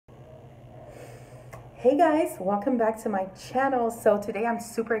Hey guys, welcome back to my channel. So today I'm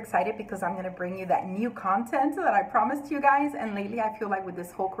super excited because I'm going to bring you that new content that I promised you guys. And lately I feel like with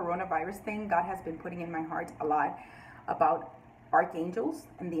this whole coronavirus thing, God has been putting in my heart a lot about archangels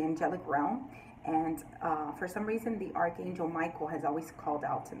and the angelic realm. And for some reason, the Archangel Michael has always called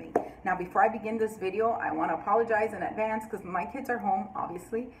out to me. Now, before I begin this video, I want to apologize in advance because my kids are home,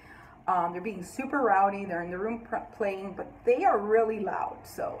 obviously. They're being super rowdy. They're in the room playing, but they are really loud.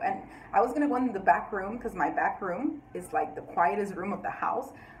 So, and I was going to go into the back room because my back room is like the quietest room of the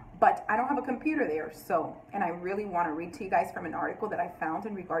house, but I don't have a computer there. So, and I really want to read to you guys from an article that I found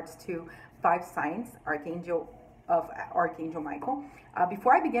in regards to 5 signs Archangel Michael.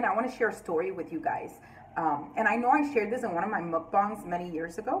 Before I begin, I want to share a story with you guys. And I know I shared this in one of my mukbangs many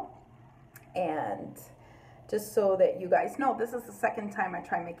years ago. And just so that you guys know, this is the second time I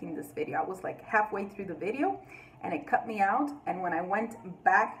tried making this video. I was like halfway through the video and it cut me out. And when I went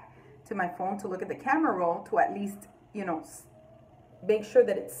back to my phone to look at the camera roll to at least, you know, make sure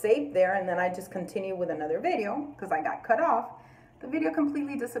that it's saved there, and then I just continue with another video because I got cut off, the video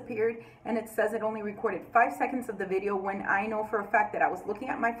completely disappeared, and it says it only recorded 5 seconds of the video when I know for a fact that I was looking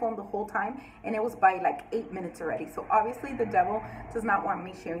at my phone the whole time and it was by like 8 minutes already. So obviously the devil does not want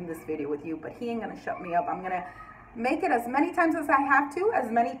me sharing this video with you, but he ain't gonna shut me up. I'm gonna make it as many times as I have to,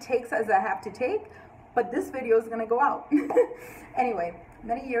 as many takes as I have to take, but this video is gonna go out. Anyway,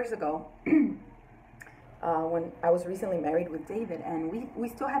 many years ago, when I was recently married with David, and we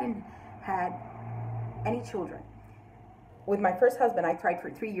still hadn't had any children. With my first husband, I tried for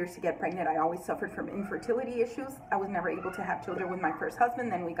 3 years to get pregnant. I always suffered from infertility issues. I was never able to have children with my first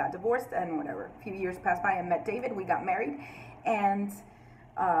husband. Then we got divorced, and whatever. A few years passed by. I met David. We got married. And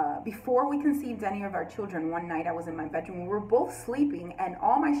before we conceived any of our children, one night I was in my bedroom. We were both sleeping, and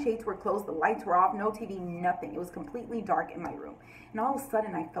all my shades were closed. The lights were off. No TV, nothing. It was completely dark in my room. And all of a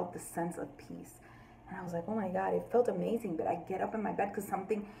sudden, I felt this sense of peace. And I was like, oh my God, it felt amazing. But I get up in my bed because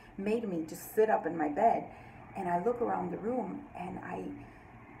something made me just sit up in my bed. And I look around the room and I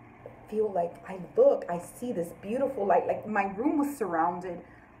feel like I see this beautiful light. Like my room was surrounded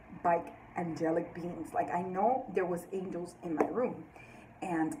by angelic beings. Like I know there was angels in my room.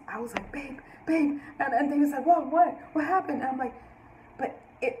 And I was like, babe. And they was like, what happened? And I'm like, but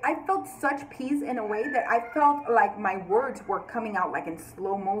I felt such peace in a way that I felt like my words were coming out like in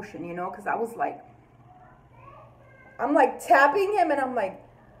slow motion, you know, because I was like, I'm like tapping him and I'm like,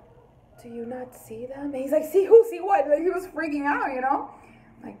 do you not see them? And he's like, see who, see what? Like he was freaking out, you know?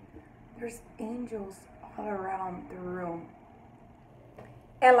 Like, there's angels all around the room.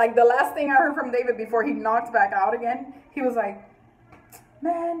 And like the last thing I heard from David before he knocked back out again, he was like,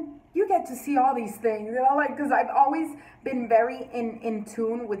 man, you get to see all these things, you know? Like, because I've always been very in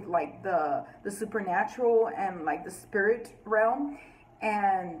tune with like the supernatural and like the spirit realm.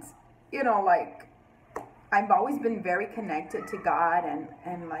 And, you know, like, I've always been very connected to God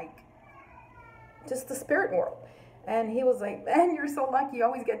and like, just the spirit world. And he was like, man, you're so lucky, you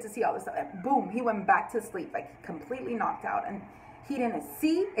always get to see all this stuff. And boom, he went back to sleep, like completely knocked out. And he didn't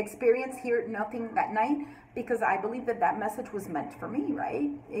see, experience, hear nothing that night, because I believe that that message was meant for me, right?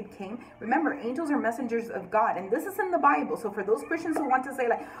 It came. Remember, angels are messengers of God, and this is in the Bible. So for those Christians who want to say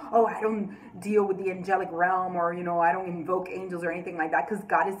like, oh, I don't deal with the angelic realm, or, you know, I don't invoke angels or anything like that, because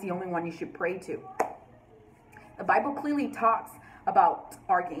God is the only one you should pray to. The Bible clearly talks about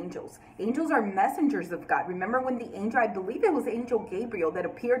archangels. Angels are messengers of God. Remember when the angel, I believe it was Angel Gabriel, that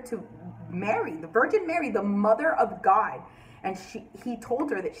appeared to Mary, the Virgin Mary, the mother of God, and he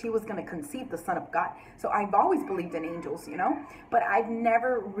told her that she was going to conceive the Son of God. So I've always believed in angels, you know, but I've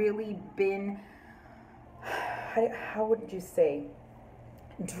never really been, how would you say,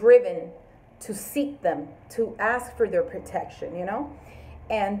 driven to seek them, to ask for their protection, you know.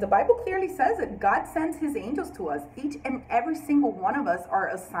 And the Bible clearly says that God sends his angels to us. Each and every single one of us are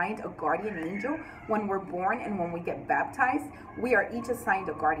assigned a guardian angel when we're born, and when we get baptized, we are each assigned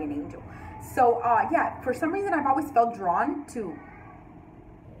a guardian angel. So yeah, for some reason I've always felt drawn to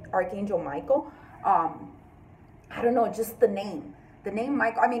Archangel Michael. I don't know, just the name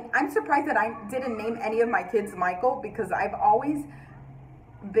Michael. I mean, I'm surprised that I didn't name any of my kids Michael, because I've always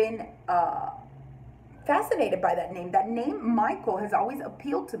been fascinated by that name. That name Michael has always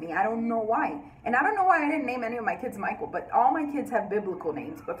appealed to me. I don't know why. And I don't know why I didn't name any of my kids Michael, but all my kids have biblical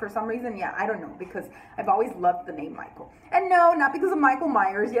names. But for some reason, yeah, I don't know, because I've always loved the name Michael. And no, not because of Michael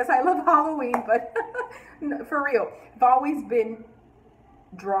Myers. Yes, I love Halloween, but for real, I've always been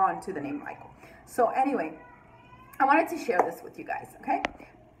drawn to the name Michael. So anyway, I wanted to share this with you guys, okay?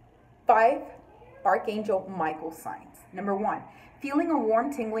 5 Archangel Michael signs. Number 1, feeling a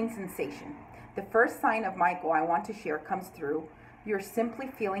warm tingling sensation. The first sign of Michael I want to share comes through You're simply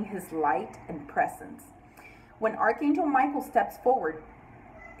feeling his light and presence. When Archangel Michael steps forward,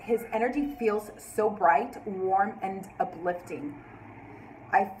 his energy feels so bright, warm, and uplifting.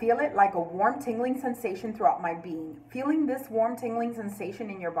 I feel it like a warm, tingling sensation throughout my being. Feeling this warm, tingling sensation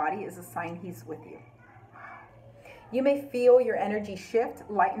in your body is a sign he's with you. You may feel your energy shift,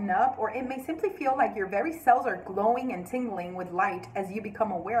 lighten up, or it may simply feel like your very cells are glowing and tingling with light as you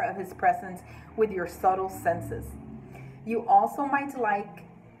become aware of his presence with your subtle senses. You also might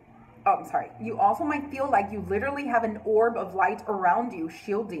feel like you literally have an orb of light around you,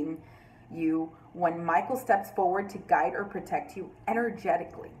 shielding you when Michael steps forward to guide or protect you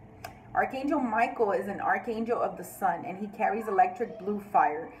energetically. Archangel Michael is an archangel of the sun, and he carries electric blue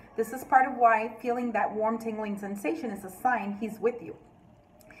fire. This is part of why feeling that warm tingling sensation is a sign he's with you.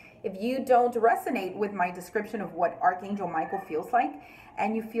 If you don't resonate with my description of what Archangel Michael feels like,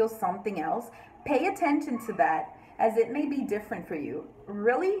 and you feel something else, pay attention to that, as it may be different for you.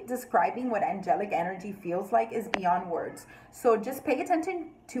 Really describing what angelic energy feels like is beyond words. So just pay attention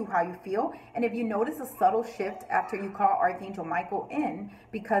to how you feel. And if you notice a subtle shift after you call Archangel Michael in,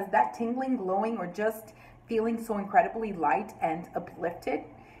 because that tingling, glowing, or just feeling so incredibly light and uplifted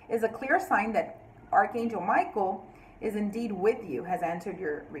is a clear sign that Archangel Michael is indeed with you, has answered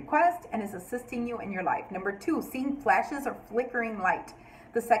your request, and is assisting you in your life. Number 2, seeing flashes or flickering light.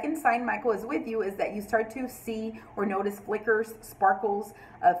 The second sign Michael is with you is that you start to see or notice flickers, sparkles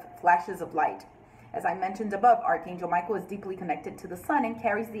of flashes of light. As I mentioned above, Archangel Michael is deeply connected to the sun and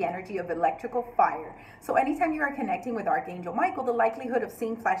carries the energy of electrical fire. So anytime you are connecting with Archangel Michael, the likelihood of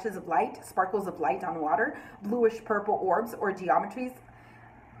seeing flashes of light, sparkles of light on water, bluish purple orbs, or geometries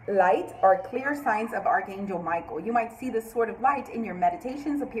light are clear signs of Archangel Michael. You might see this sort of light in your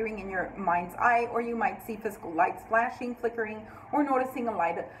meditations appearing in your mind's eye, or you might see physical lights flashing, flickering, or noticing a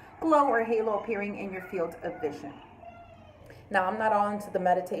light glow or halo appearing in your field of vision. Now, I'm not on to the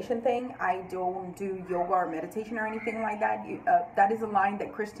meditation thing. I don't do yoga or meditation or anything like that. That is a line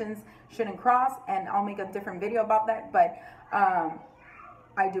that Christians shouldn't cross, and I'll make a different video about that. But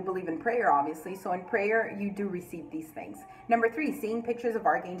I do believe in prayer, obviously. So in prayer, you do receive these things. Number 3, seeing pictures of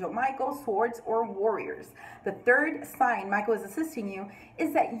Archangel Michael, swords, or warriors. The third sign Michael is assisting you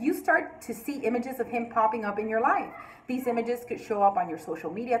is that you start to see images of him popping up in your life. These images could show up on your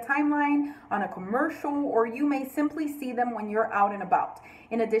social media timeline, on a commercial, or you may simply see them when you're out and about.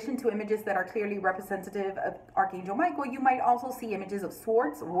 In addition to images that are clearly representative of Archangel Michael, you might also see images of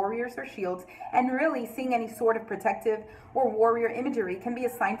swords, warriors, or shields, and really seeing any sort of protective or warrior imagery can be a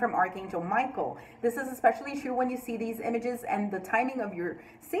sign from Archangel Michael. This is especially true when you see these images and the timing of your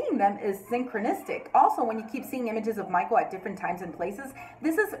seeing them is synchronistic. Also, when you keep seeing images of Michael at different times and places,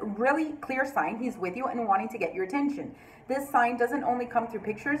 this is really clear sign he's with you and wanting to get your attention. This sign doesn't only come through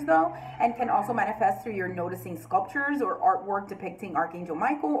pictures though, and can also manifest through your noticing sculptures or artwork depicting Archangel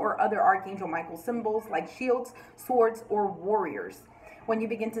Michael or other Archangel Michael symbols like shields, swords, or warriors. When you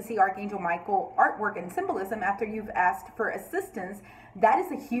begin to see Archangel Michael artwork and symbolism after you've asked for assistance, that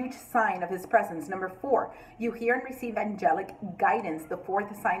is a huge sign of his presence. Number 4, you hear and receive angelic guidance. The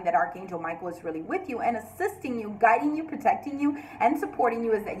fourth sign that Archangel Michael is really with you and assisting you, guiding you, protecting you, and supporting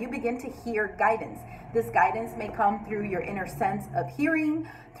you is that you begin to hear guidance. This guidance may come through your inner sense of hearing,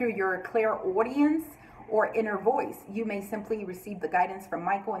 through your clairaudience, or inner voice. You may simply receive the guidance from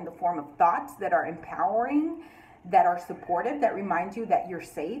Michael in the form of thoughts that are empowering, that are supportive, that remind you that you're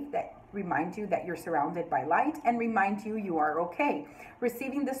safe, that remind you that you're surrounded by light, and remind you you are okay.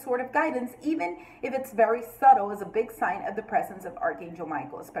 Receiving this sort of guidance, even if it's very subtle, is a big sign of the presence of Archangel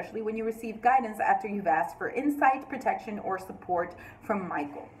Michael, especially when you receive guidance after you've asked for insight, protection, or support from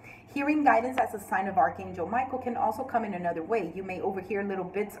Michael. Hearing guidance as a sign of Archangel Michael can also come in another way. You may overhear little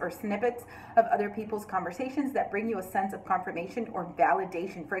bits or snippets of other people's conversations that bring you a sense of confirmation or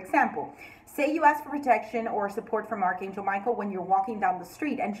validation. For example, say you ask for protection or support from Archangel Michael when you're walking down the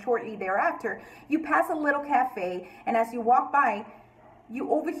street, and shortly thereafter, you pass a little cafe, and as you walk by, you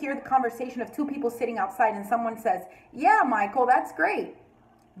overhear the conversation of two people sitting outside, and someone says, "Yeah, Michael, that's great."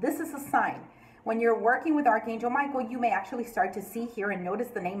 This is a sign. When you're working with Archangel Michael, you may actually start to see, hear, and notice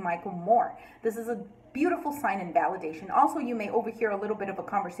the name Michael more. This is a beautiful sign and validation. Also, you may overhear a little bit of a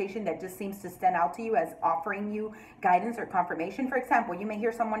conversation that just seems to stand out to you as offering you guidance or confirmation. For example, you may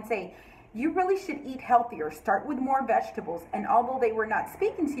hear someone say, "You really should eat healthier, start with more vegetables." And although they were not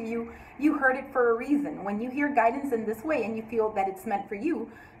speaking to you, you heard it for a reason. When you hear guidance in this way and you feel that it's meant for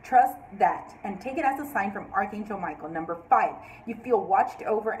you, trust that and take it as a sign from Archangel Michael. Number 5, you feel watched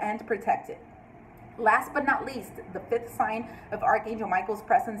over and protected. Last but not least, the 5th sign of Archangel Michael's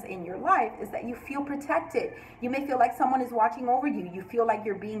presence in your life is that you feel protected. You may feel like someone is watching over you. You feel like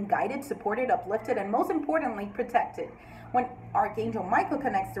you're being guided, supported, uplifted, and most importantly, protected. When Archangel Michael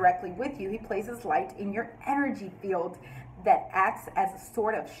connects directly with you, he places light in your energy field that acts as a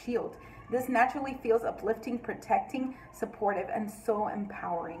sort of shield. This naturally feels uplifting, protecting, supportive, and so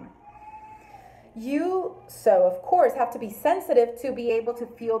empowering. You, so of course, have to be sensitive to be able to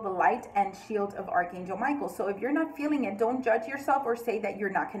feel the light and shield of Archangel Michael. So if you're not feeling it, don't judge yourself or say that you're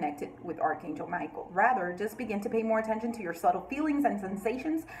not connected with Archangel Michael. Rather, just begin to pay more attention to your subtle feelings and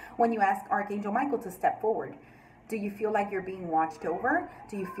sensations when you ask Archangel Michael to step forward. Do you feel like you're being watched over?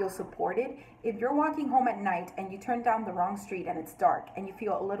 Do you feel supported? If you're walking home at night and you turn down the wrong street and it's dark and you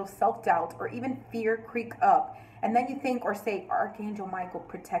feel a little self-doubt or even fear creep up, and then you think or say, Archangel Michael,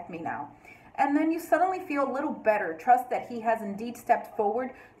 protect me now. And then you suddenly feel a little better. Trust that he has indeed stepped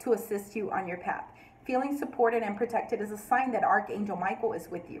forward to assist you on your path. Feeling supported and protected is a sign that Archangel Michael is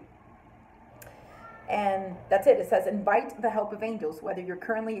with you. And that's it. It says invite the help of angels. Whether you're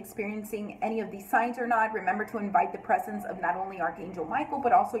currently experiencing any of these signs or not, remember to invite the presence of not only Archangel Michael,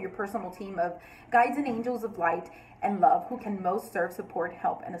 but also your personal team of guides and angels of light and love who can most serve, support,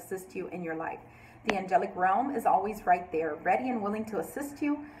 help, and assist you in your life. The angelic realm is always right there, ready and willing to assist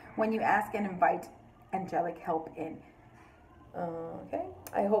you when you ask and invite angelic help in. Okay,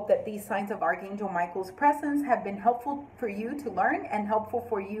 I hope that these signs of Archangel Michael's presence have been helpful for you to learn and helpful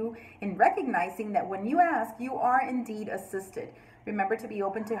for you in recognizing that when you ask, you are indeed assisted. Remember to be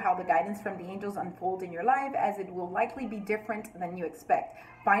open to how the guidance from the angels unfold in your life, as it will likely be different than you expect.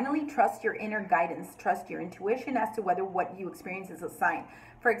 Finally, trust your inner guidance. Trust your intuition as to whether what you experience is a sign.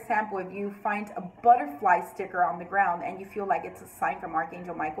 For example, if you find a butterfly sticker on the ground and you feel like it's a sign from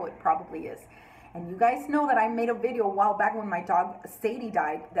Archangel Michael, it probably is. And you guys know that I made a video a while back when my dog Sadie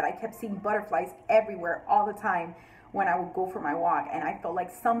died, that I kept seeing butterflies everywhere all the time when I would go for my walk. And I felt like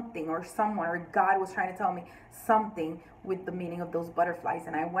something or someone or God was trying to tell me something with the meaning of those butterflies.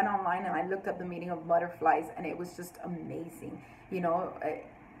 And I went online and I looked up the meaning of butterflies, and it was just amazing. You know,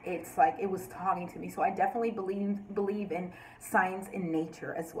 it's like it was talking to me. So I definitely believe in signs in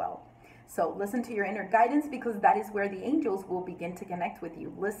nature as well. So listen to your inner guidance, because that is where the angels will begin to connect with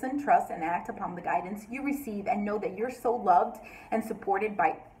you. Listen, trust, and act upon the guidance you receive, and know that you're so loved and supported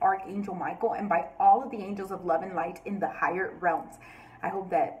by Archangel Michael and by all of the angels of love and light in the higher realms. I hope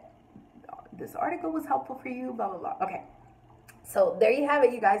that this article was helpful for you, blah, blah, blah. Okay, so there you have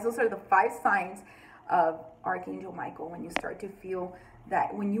it, you guys. Those are the 5 signs of Archangel Michael when you start to feel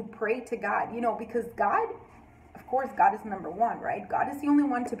that when you pray to God, you know, because God, of course, God is number one, right? God is the only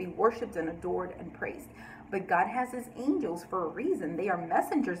one to be worshipped and adored and praised. But God has his angels for a reason. They are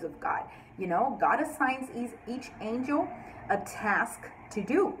messengers of God. You know, God assigns each angel a task to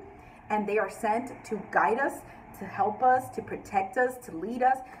do. And they are sent to guide us, to help us, to protect us, to lead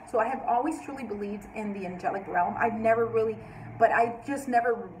us. So I have always truly believed in the angelic realm. I've just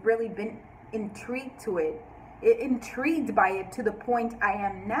never really been intrigued by it to the point I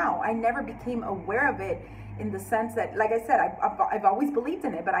am now. I never became aware of it, in the sense that, like I said, I've always believed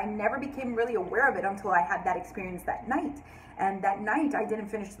in it, but I never became really aware of it until I had that experience that night. And that night, I didn't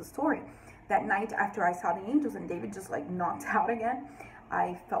finish the story. That night, after I saw the angels and David just like knocked out again,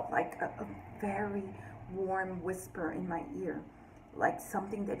 I felt like a very warm whisper in my ear, like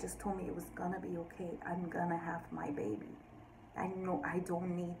something that just told me it was gonna be okay. I'm gonna have my baby. I know I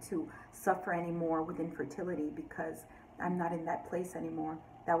don't need to suffer anymore with infertility, because I'm not in that place anymore.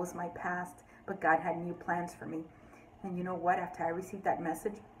 That was my past. But God had new plans for me. And you know what? After I received that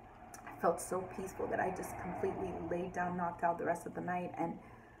message, I felt so peaceful that I just completely laid down, knocked out the rest of the night, and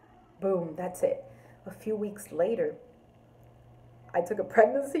boom, that's it. A few weeks later, I took a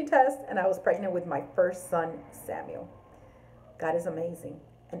pregnancy test and I was pregnant with my first son, Samuel. God is amazing.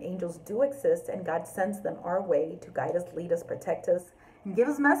 And angels do exist, and God sends them our way to guide us, lead us, protect us, and give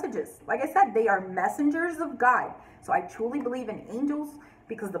us messages. Like I said, they are messengers of God. So I truly believe in angels,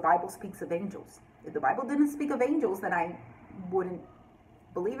 because the Bible speaks of angels. If the Bible didn't speak of angels, then I wouldn't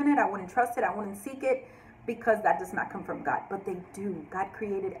believe in it. I wouldn't trust it. I wouldn't seek it, because that does not come from God. But they do. God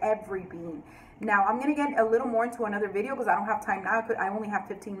created every being. Now, I'm going to get a little more into another video, because I don't have time now. I only have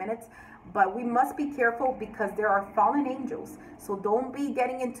 15 minutes. But we must be careful, because there are fallen angels. So don't be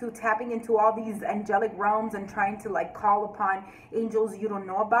tapping into all these angelic realms and trying to like call upon angels you don't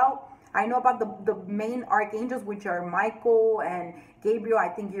know about. I know about the main archangels, which are Michael and Gabriel, I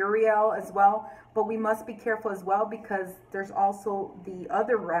think Uriel as well. But we must be careful as well, because there's also the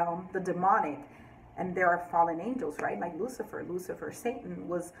other realm, the demonic. And there are fallen angels, right? Like Lucifer. Satan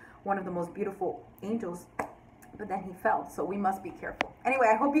was one of the most beautiful angels, but then he fell. So we must be careful. Anyway,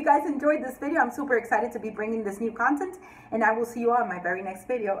 I hope you guys enjoyed this video. I'm super excited to be bringing this new content, and I will see you all in my very next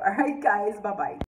video. All right, guys. Bye-bye.